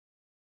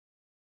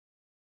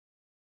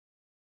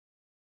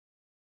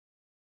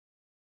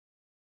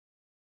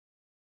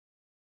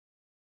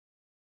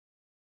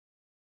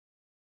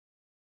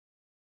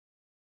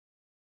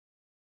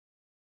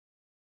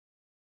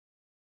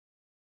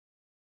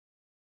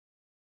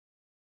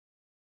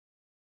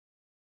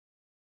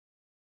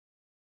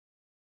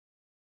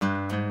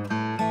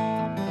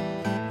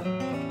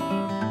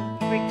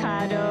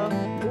shadow.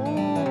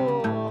 Ooh.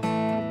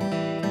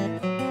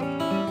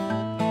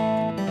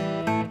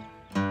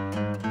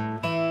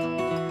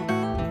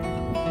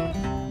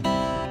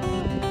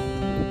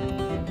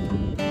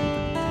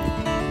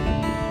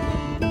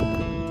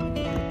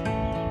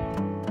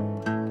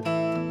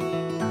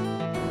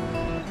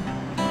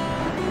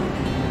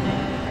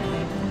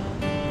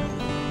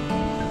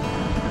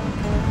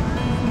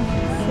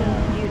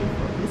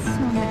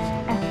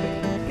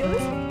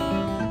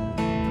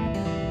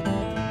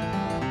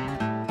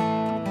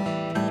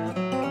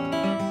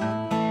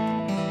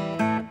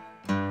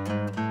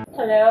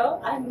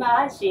 Hello, I'm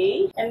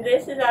Margie, and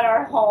this is at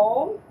our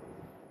home,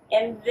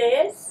 and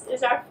this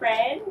is our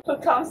friend who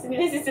comes and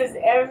visits us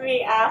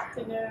every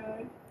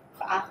afternoon,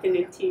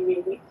 afternoon tea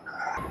really.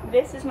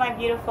 This is my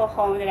beautiful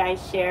home that I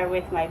share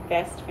with my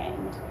best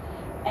friend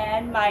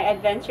and my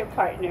adventure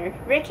partner,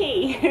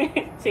 Ricky.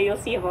 So you'll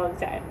see him all the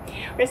time.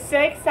 We're so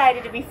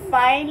excited to be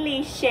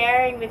finally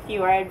sharing with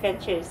you our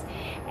adventures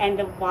and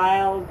the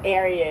wild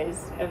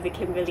areas of the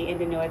Kimberley in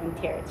the Northern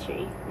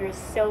Territory. We're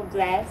so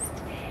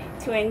blessed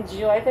to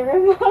enjoy the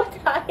remote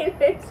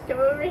islands. Come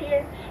over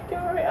here.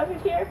 Come over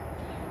here.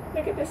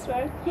 Look at this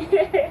one.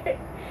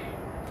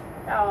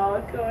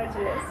 Oh,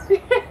 gorgeous.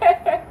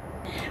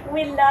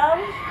 We love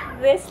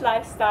this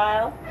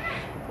lifestyle.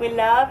 We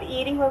love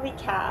eating what we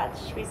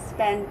catch. We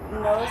spend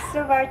most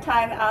of our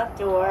time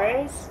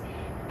outdoors,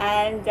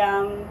 and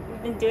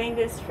we've been doing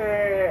this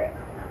for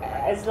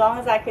as long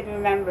as I could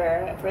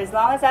remember, for as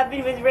long as I've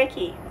been with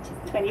Ricky, which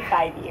is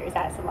 25 years.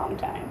 That's a long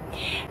time.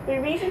 We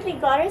recently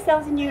got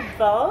ourselves a new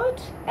boat.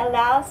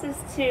 Allows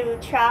us to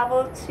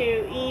travel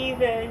to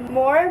even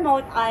more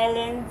remote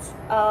islands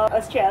of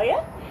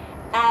Australia,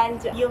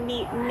 and you'll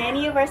meet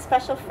many of our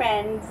special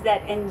friends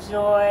that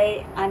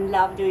enjoy and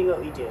love doing what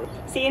we do.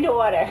 See you in the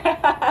water.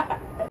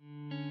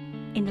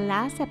 In the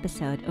last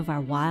episode of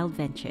our Wild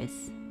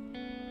Ventures,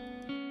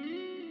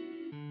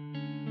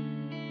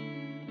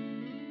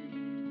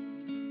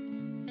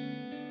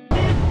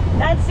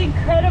 that's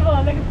incredible.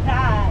 Look at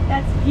that.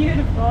 That's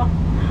beautiful.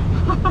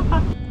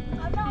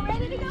 I'm not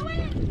ready to go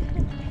in.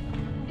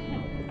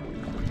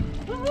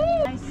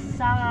 Nice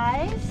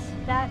size.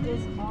 That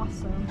is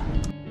awesome.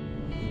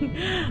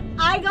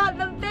 I got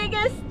the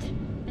biggest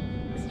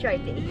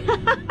stripey.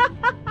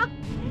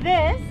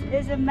 This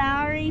is a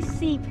Maori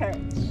sea perch.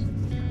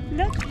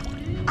 Look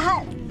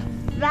at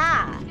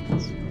that.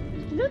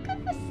 Look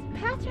at the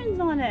patterns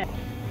on it.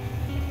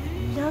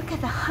 Look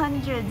at the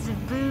hundreds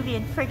of booby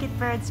and frigate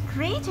birds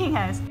greeting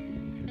us.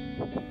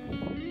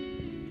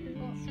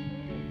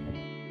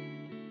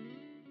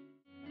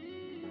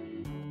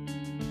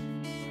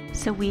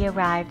 so we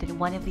arrived at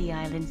one of the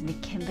islands in the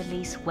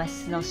Kimberley's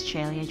Western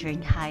Australia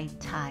during high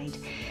tide.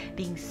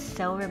 Being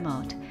so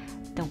remote,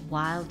 the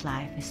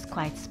wildlife is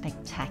quite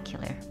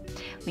spectacular.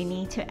 We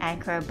need to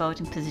anchor our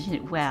boat and position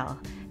it well,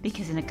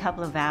 because in a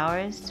couple of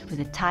hours, with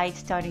the tide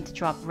starting to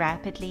drop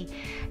rapidly,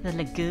 the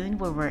lagoon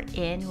where we're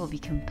in will be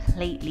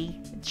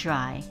completely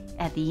dry.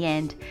 At the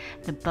end,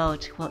 the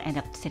boat will end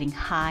up sitting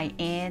high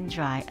and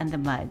dry on the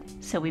mud,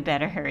 so we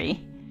better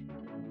hurry.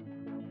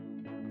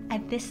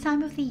 At this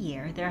time of the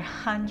year, there are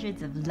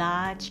hundreds of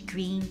large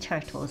green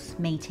turtles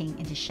mating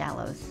in the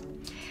shallows.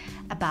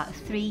 About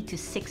 3 to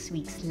 6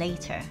 weeks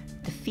later,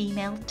 the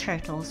female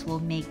turtles will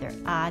make their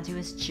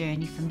arduous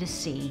journey from the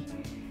sea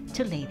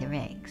to lay their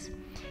eggs.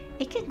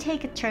 It can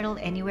take a turtle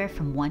anywhere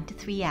from 1 to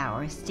 3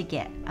 hours to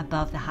get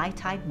above the high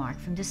tide mark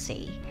from the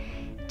sea,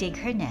 dig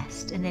her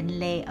nest, and then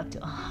lay up to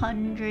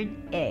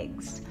 100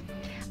 eggs.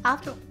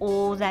 After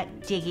all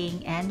that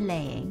digging and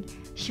laying,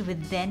 she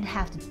would then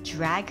have to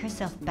drag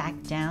herself back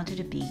down to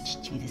the beach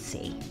to the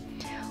sea.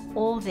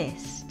 All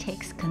this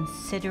takes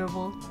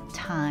considerable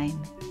time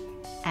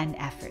and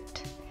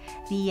effort.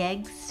 The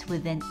eggs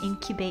would then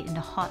incubate in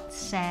the hot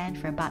sand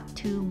for about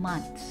 2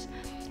 months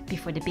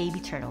before the baby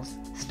turtles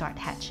start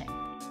hatching.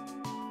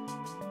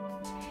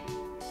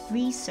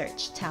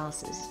 Research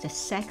tells us the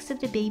sex of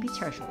the baby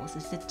turtles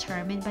is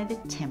determined by the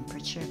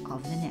temperature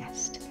of the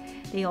nest.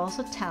 They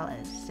also tell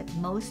us that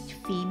most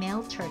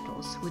female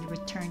turtles would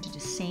return to the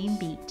same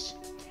beach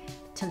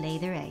to lay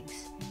their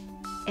eggs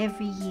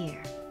every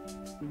year.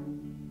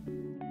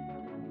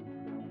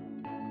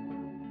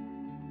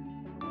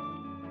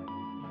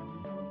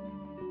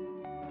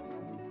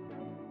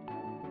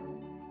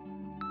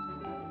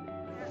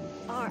 There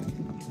are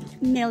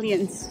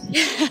millions,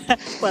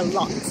 well,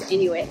 lots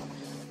anyway,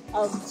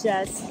 of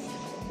just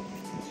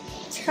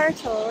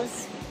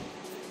turtles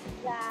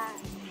that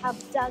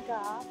have dug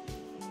up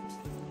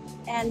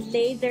and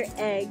laid their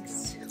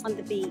eggs on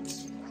the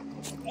beach.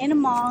 In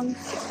among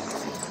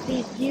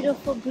these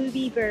beautiful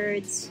booby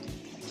birds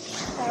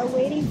that are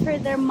waiting for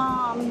their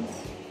moms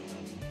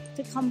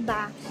to come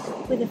back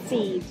with a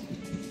feed.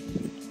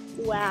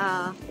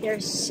 Wow, they're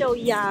so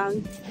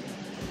young.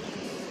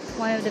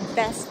 One of the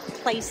best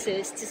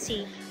places to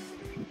see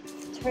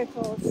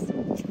turtles,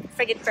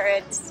 frigate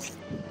birds,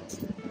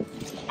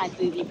 and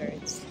booby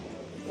birds.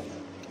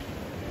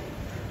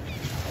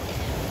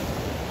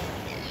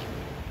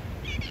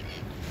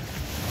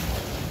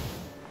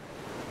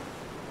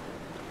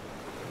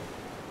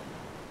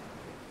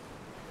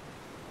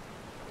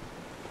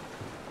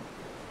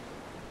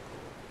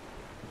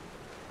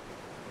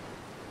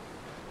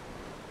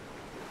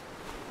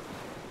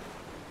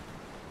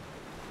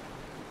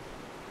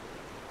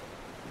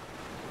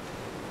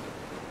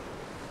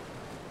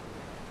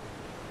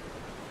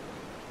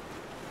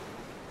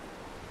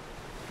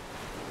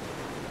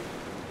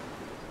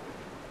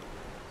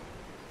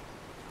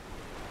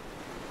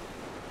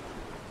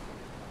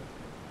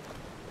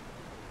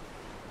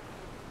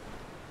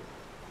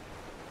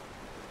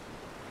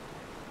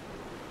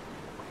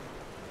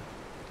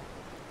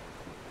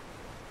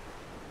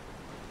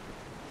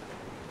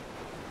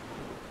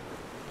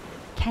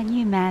 Can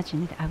you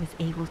imagine that I was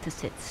able to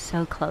sit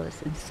so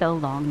close and so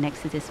long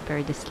next to this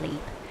bird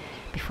asleep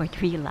before it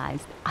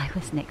realized I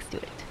was next to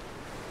it?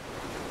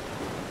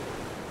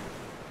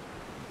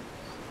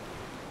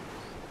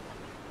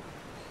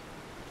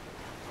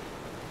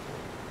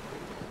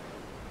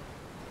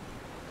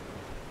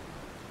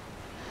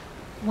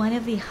 One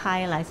of the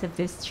highlights of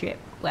this trip,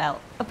 well,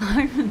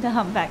 apart from the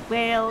humpback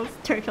whales,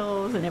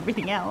 turtles, and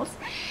everything else,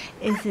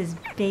 is this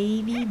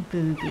baby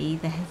booby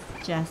that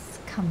has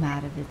just come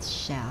out of its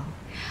shell.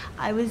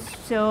 I was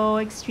so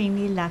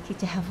extremely lucky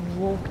to have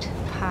walked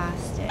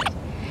past it.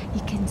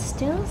 You can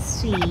still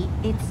see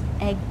its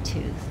egg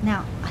tooth.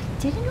 Now, I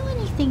didn't know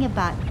anything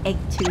about egg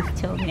tooth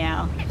till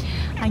now.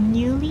 A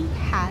newly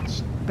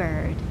hatched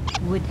bird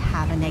would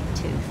have an egg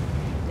tooth,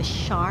 the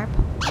sharp,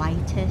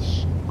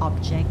 whitish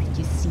object that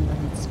you see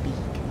on its beak.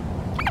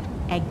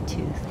 Egg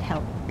tooth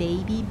help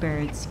baby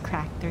birds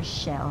crack their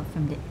shell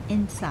from the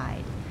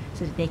inside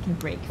so that they can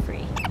break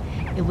free.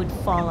 It would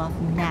fall off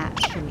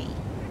naturally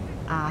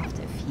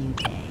after a few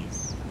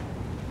days.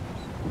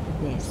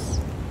 This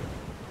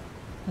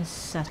was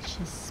such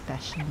a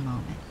special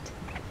moment.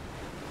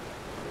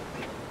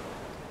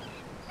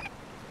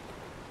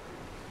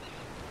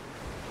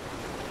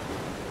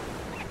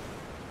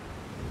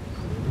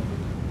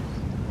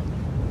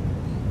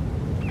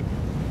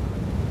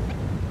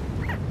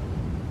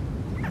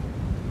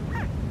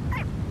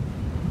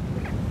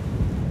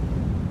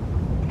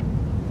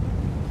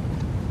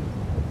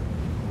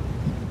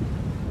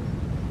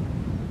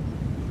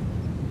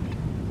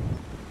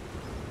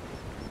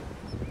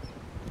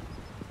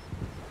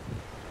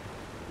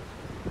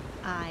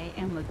 I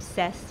am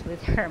obsessed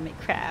with hermit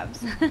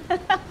crabs.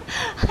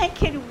 I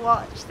can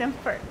watch them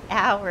for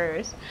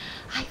hours.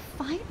 I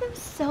find them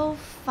so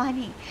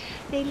funny.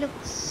 They look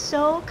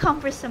so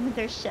cumbersome with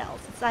their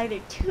shells. It's either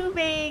too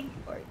big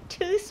or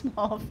too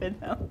small for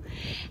them.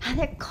 And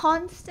they're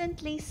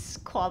constantly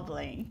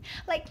squabbling.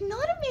 Like,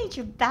 not a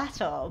major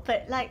battle,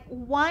 but like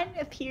one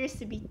appears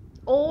to be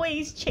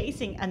always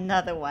chasing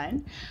another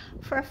one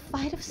for a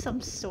fight of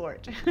some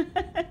sort.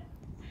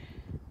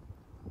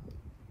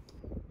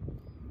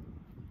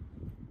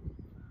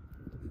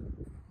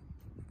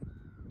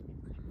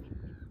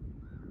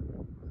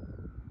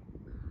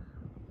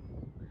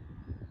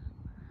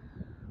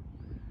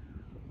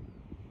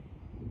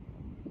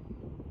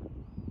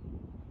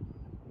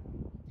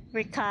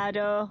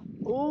 Ricardo.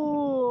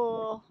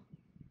 Ooh.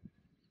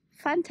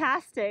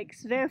 Fantastic.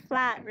 It's very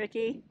flat,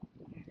 Ricky.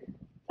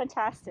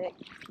 Fantastic.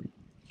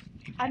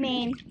 I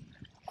mean,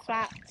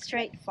 flat,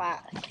 straight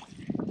flat.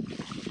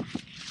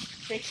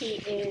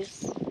 Ricky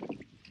is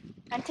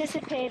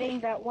anticipating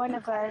that one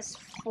of us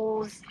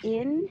falls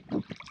in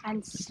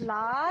and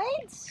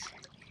slides.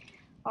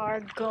 Our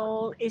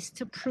goal is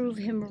to prove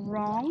him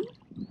wrong.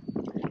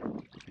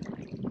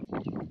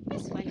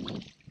 This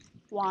one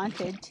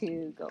wanted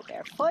to go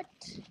barefoot.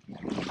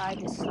 I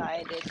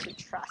decided to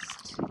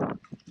trust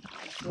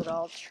good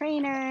old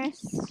trainers.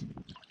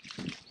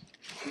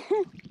 Ooh,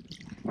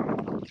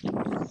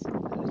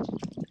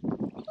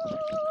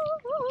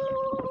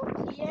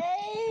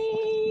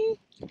 yay!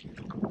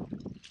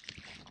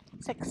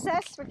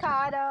 Success,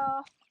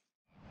 Ricardo!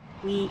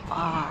 We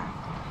are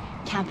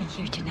camping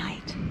here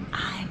tonight.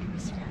 I'm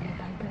surrounded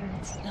by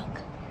birds.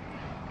 Look.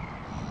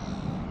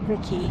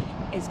 Ricky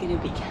is gonna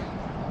be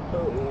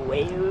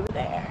way over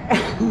there.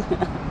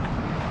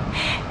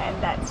 And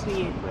that's where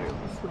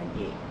Miss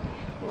Wendy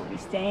will be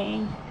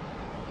staying.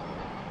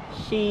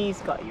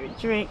 She's got your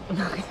drink.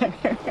 Look at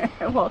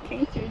her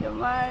walking through the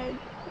mud.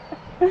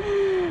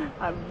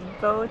 Our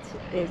boat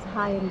is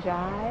high and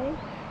dry,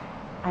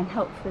 and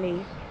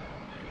hopefully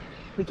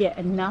we get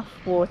enough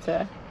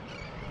water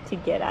to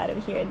get out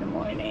of here in the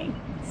morning.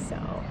 So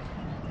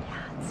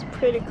yeah, it's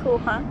pretty cool,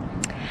 huh?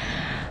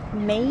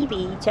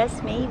 Maybe,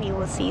 just maybe,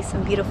 we'll see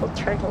some beautiful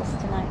turtles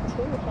tonight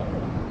too.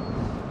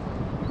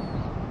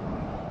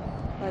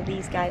 While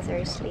these guys are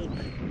asleep.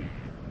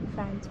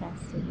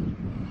 Fantastic.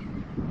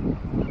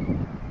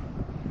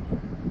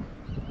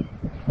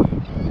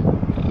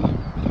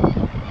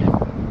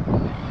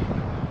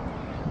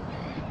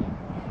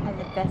 And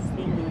the best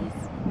thing is,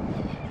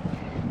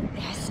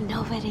 there's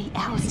nobody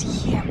else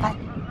here but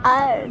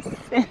us.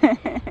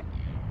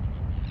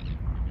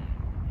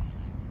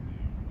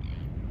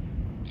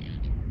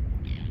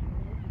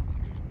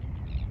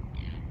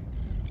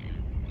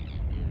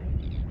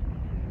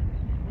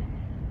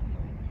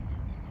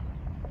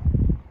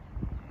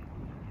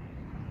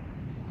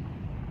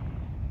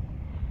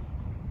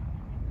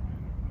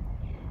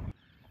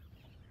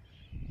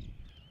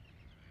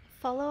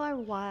 Follow our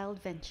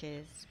wild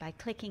ventures by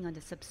clicking on the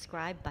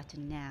subscribe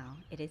button now.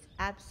 It is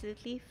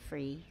absolutely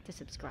free to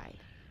subscribe.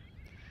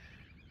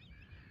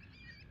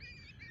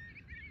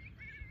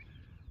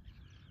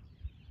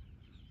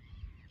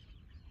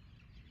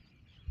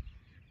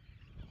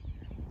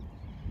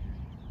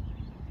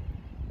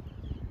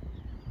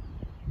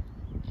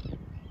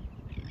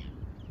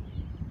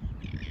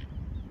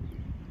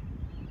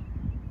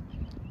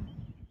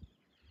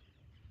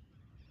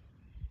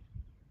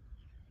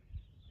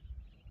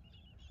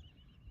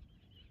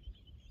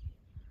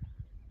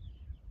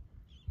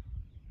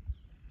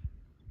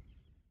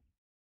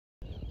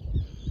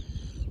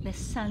 the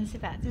sun's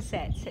about to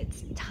set, so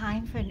it's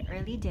time for an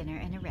early dinner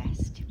and a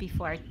rest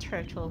before our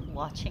turtle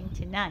watching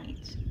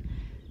tonight.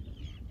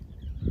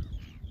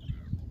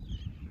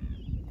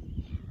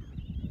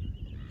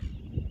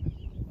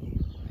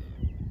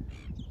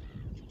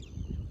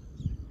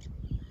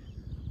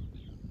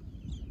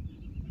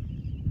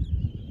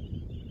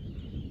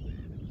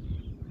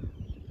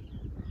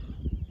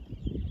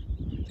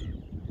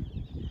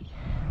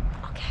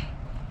 Okay,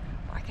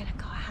 we're gonna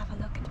go have a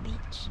look at the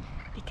beach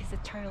because the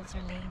turtles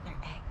are laying their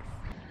eggs.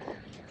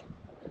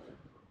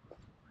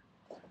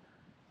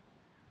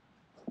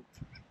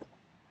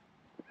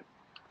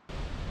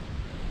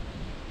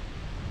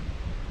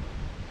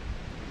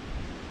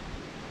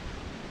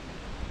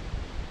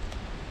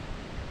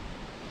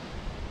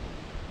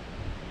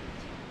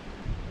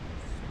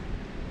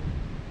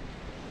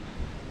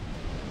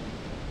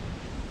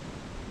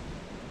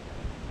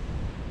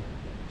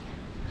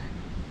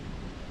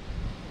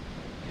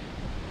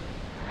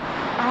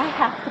 I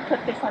have to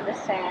put this on the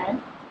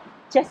sand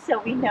just so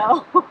we know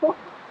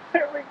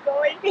where we're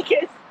going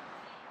because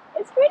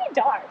it's pretty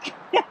dark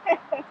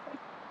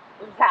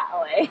that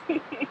way.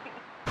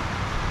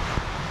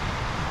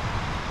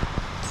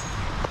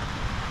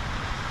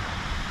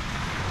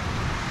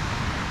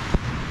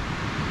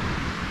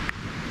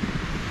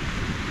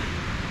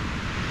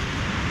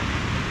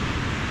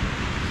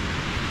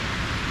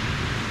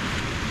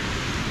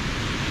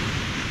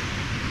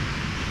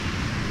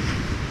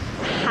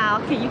 How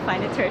can you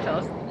find the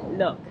turtles?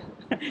 Look,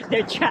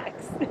 they're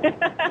tracks.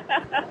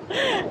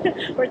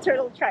 We're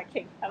turtle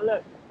tracking. Have a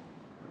look.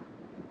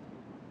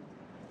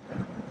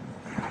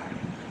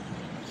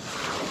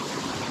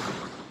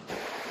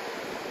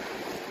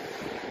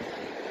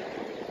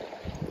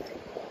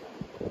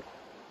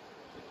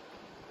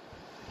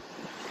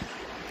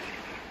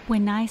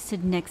 When I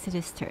stood next to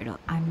this turtle,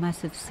 I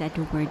must have said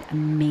the word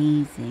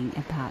amazing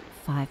about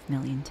 5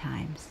 million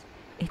times.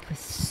 It was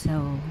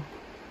so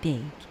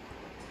big.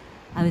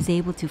 I was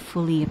able to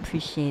fully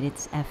appreciate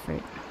its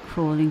effort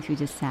crawling through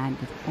the sand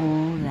with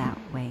all that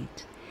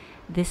weight.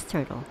 This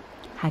turtle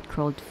had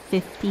crawled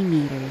 50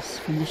 meters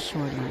from the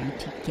shoreline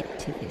to get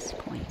to this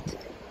point.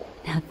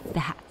 Now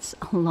that's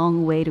a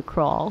long way to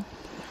crawl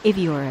if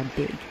you're a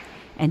big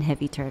and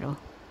heavy turtle.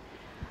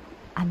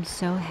 I'm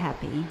so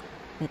happy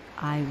that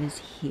I was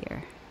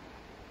here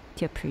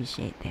to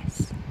appreciate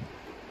this.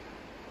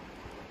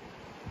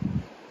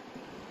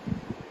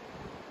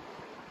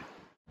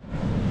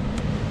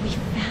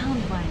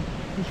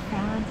 We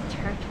found a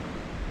turtle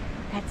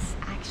that's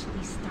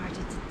actually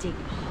started to dig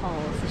a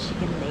hole so she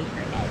can lay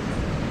her eggs.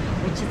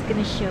 We're just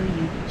going to show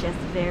you just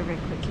very, very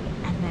quickly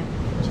and then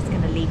we're just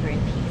going to leave her in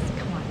peace.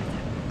 Come on, let's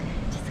have a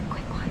look. Just a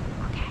quick one.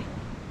 Okay,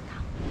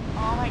 come.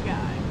 Oh my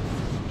god.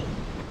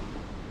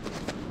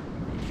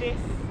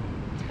 This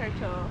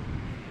turtle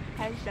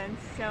has done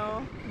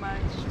so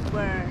much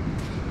work.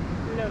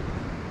 Look,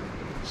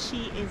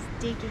 she is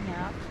digging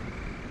up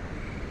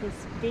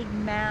this big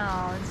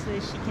mound so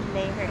that she can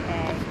lay her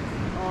eggs.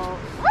 Oh.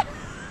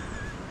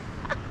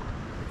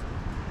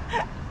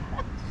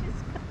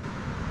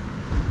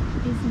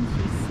 Isn't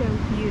she so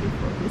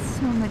beautiful? There's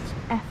so much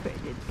effort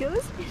that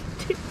goes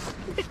into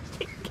the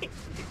digging.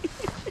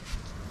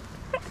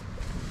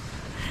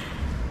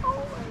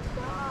 Oh my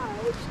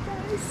gosh,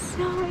 that is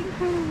so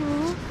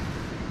incredible.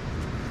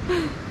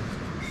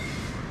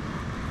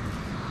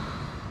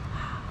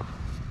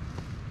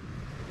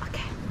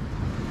 Okay.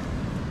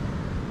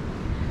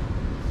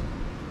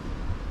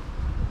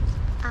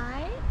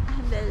 I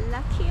am the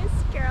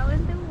luckiest girl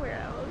in the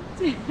world.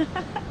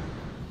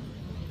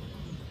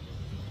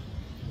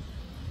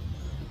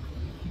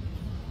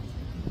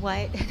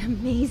 What an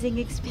amazing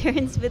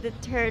experience with the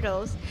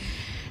turtles.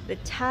 The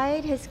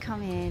tide has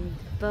come in,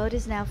 the boat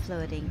is now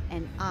floating,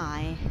 and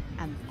I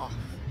am off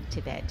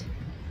to bed.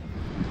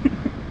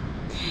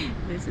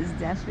 This is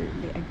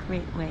definitely a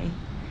great way.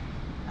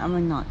 I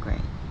mean, not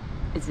great.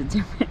 It's a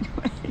different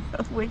way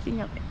of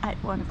waking up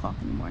at 1 o'clock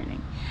in the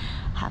morning.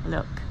 Have a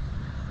look.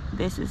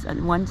 This is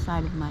on one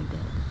side of my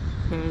bed.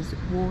 There's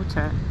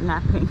water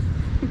lapping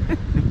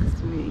next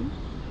to me.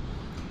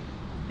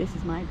 This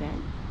is my bed.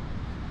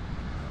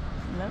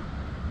 Look.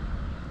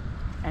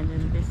 And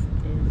then this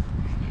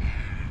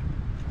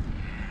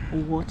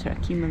is water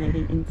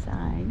accumulating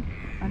inside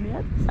on the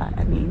other side.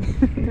 I mean,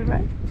 the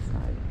right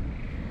side.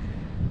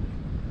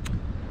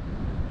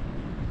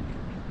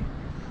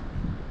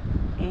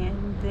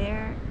 And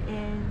there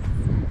is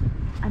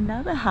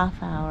another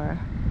half hour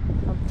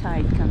of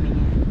tide coming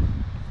in.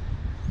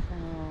 So,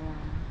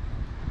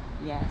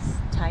 yes,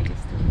 tide is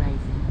still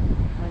rising.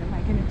 What am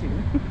I going to do?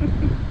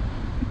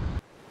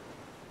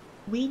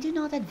 We do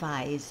not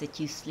advise that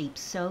you sleep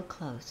so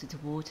close to the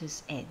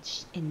water's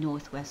edge in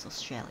northwest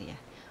Australia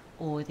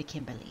or the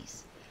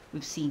Kimberleys.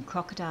 We've seen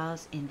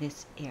crocodiles in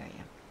this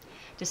area.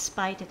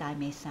 Despite that I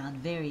may sound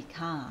very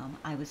calm,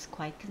 I was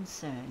quite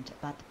concerned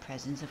about the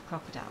presence of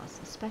crocodiles,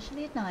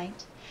 especially at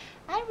night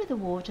and with the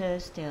water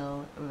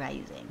still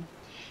rising.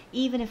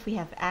 Even if we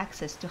have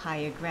access to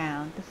higher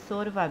ground, the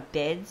thought of our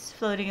beds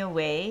floating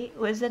away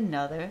was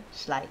another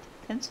slight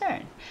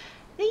concern.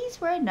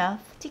 These were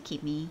enough to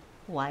keep me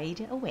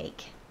wide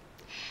awake.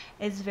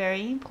 It's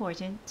very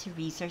important to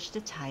research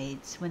the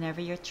tides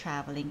whenever you're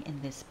traveling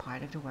in this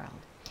part of the world.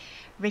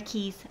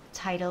 Ricky's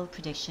tidal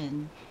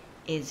prediction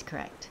is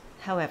correct.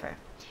 However,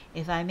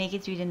 if I make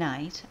it through the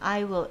night,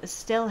 I will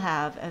still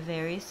have a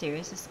very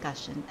serious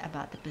discussion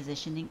about the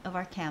positioning of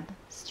our camp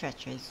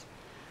stretchers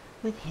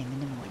with him in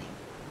the morning.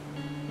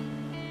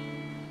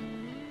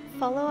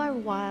 Follow our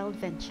wild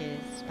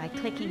ventures by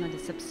clicking on the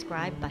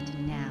subscribe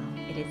button now.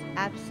 It is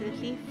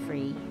absolutely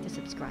free to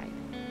subscribe.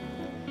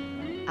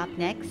 Up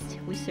next,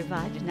 we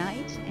survive the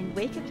night and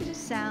wake up to the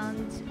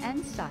sounds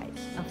and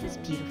sights of this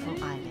beautiful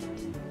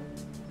island.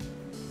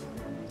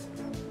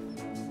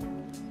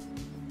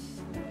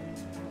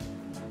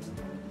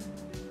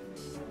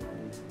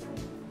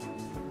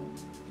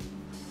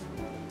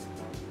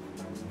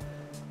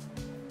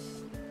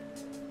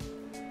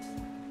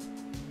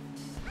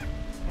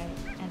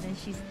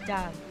 She's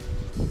done,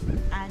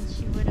 and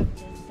she would have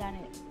just done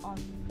it on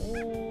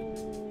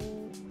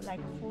all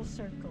like full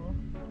circle,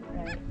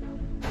 right?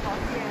 Oh,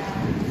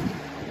 yeah.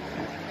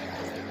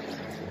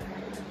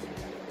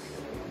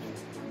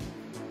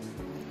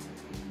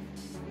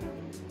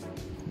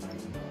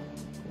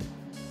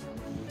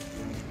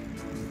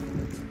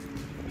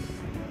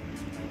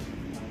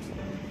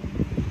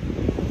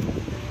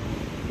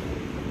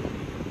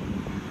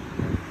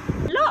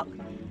 Look,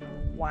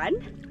 one,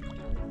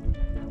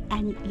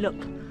 and look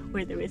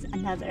where there is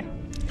another.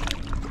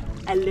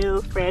 A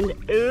little friend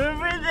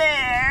over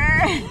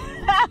there.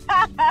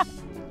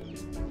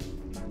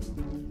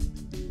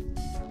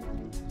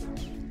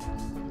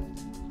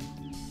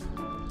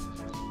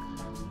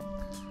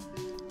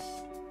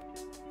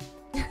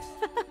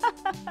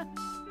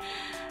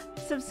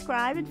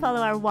 Subscribe and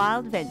follow our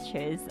wild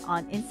ventures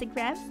on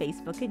Instagram,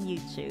 Facebook, and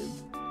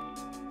YouTube.